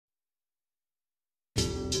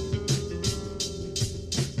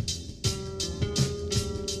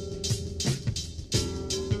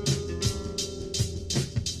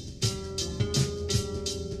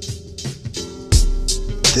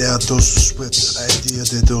There are those who spread the idea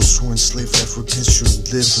that those who enslave Africans shouldn't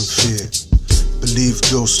live in fear. Believe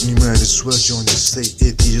those who might as well join the state.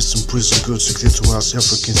 8 years in prison, girls to clitoris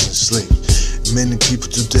Africans enslaved. Many people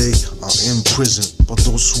today are in prison, but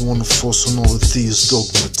those who want to force on all of these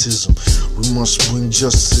dogmatism. We must bring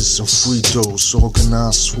justice and free those.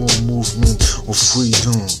 Organized war movement of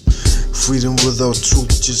freedom. Freedom without truth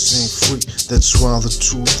just ain't free. That's why the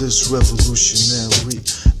truth is revolutionary.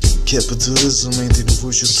 Capitalism ain't the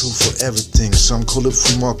universal tool for everything. Some call it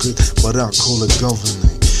free market, but I call it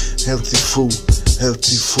governing. Healthy food,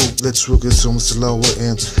 let's work it on the lower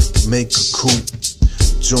end, make a coup.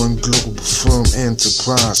 Join Globalfirm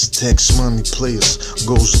enterprise, tax money players,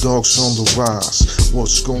 GhostDogz on the rise.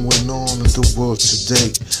 What's going on in the world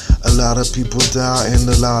today? A lot of people die and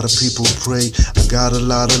a lot of people pray. I got a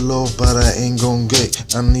lot of love, but I ain't gon'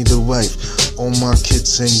 get. I need a wife, all my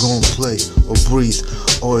kids ain't gon' play or breathe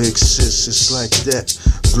or exist, it's like that.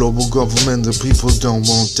 Global government, the people don't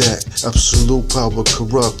want that. Absolute power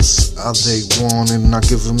corrupts, all they want, and not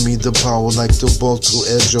giving me the power like the ball to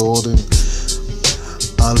Air Jordan.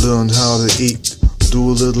 I learned how to eat,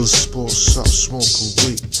 do a little sports, stop smoking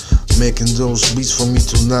weed. Making those beats for me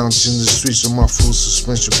to lounge in the streets on my full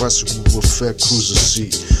suspension bicycle with fat cruiser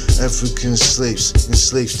seat. African slaves,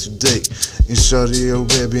 enslaved today in Saudi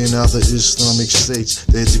Arabia and other Islamic states.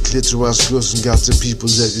 They had the clitoris girls and got the people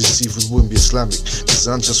that deceive it wouldn't be Islamic. Cause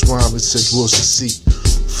I'm just why it said was the seat.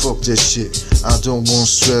 Fuck that shit, I don't want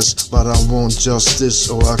stress, but I want justice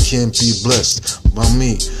or I can't be blessed by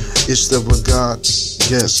me. Is that what God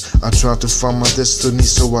guess? I try to find my destiny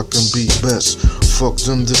so I can be best. Fuck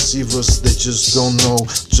them deceivers, they just don't know.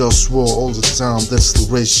 JustWar all the time, that's the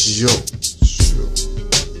ratio.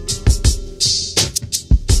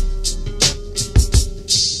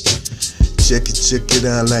 Check it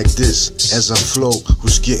out like this as I flow.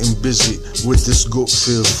 Who's getting busy with this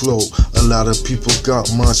good-filled flow? A lot of people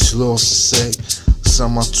got much lost to say.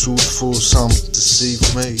 Some are truthful, some deceive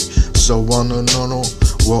me. So I wanna know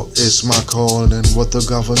what is my calling, what the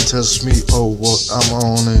government tells me, oh what I'm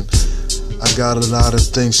on it. I got a lot of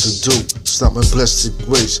things to do. Stop my plastic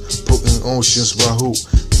waste, put in oceans by who?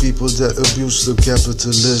 People that abuse the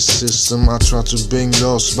capitalist system. I try to bring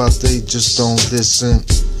laws, but they just don't listen.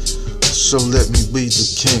 So let me be the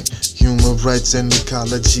king. Human rights and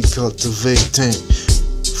ecology cultivating.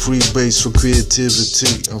 Free base for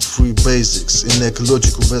creativity and free basics in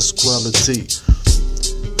ecological best quality.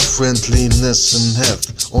 Friendliness and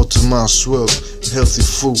health, optimized wealth, healthy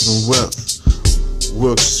food and wealth.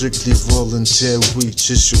 Work strictly voluntary,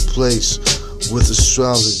 just your place with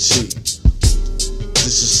astrology.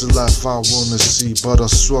 This is the life I wanna see, but I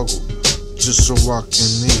struggle just so I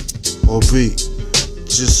can eat or be.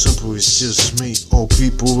 Just simple, it's just me. All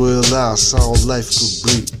people realize how life could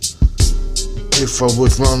be. If I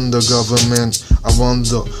would run the government, I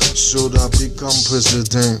wonder, should I become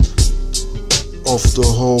president of the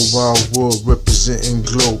whole wide world, representing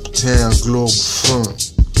Globalfirm,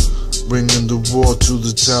 bringing the war to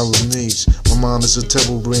the Taiwanese. My mind is a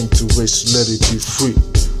table brain to waste, let it be free.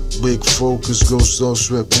 Big focus,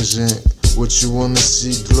 GhostDogz represent. What you wanna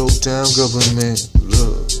see, glow down government,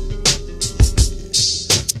 love.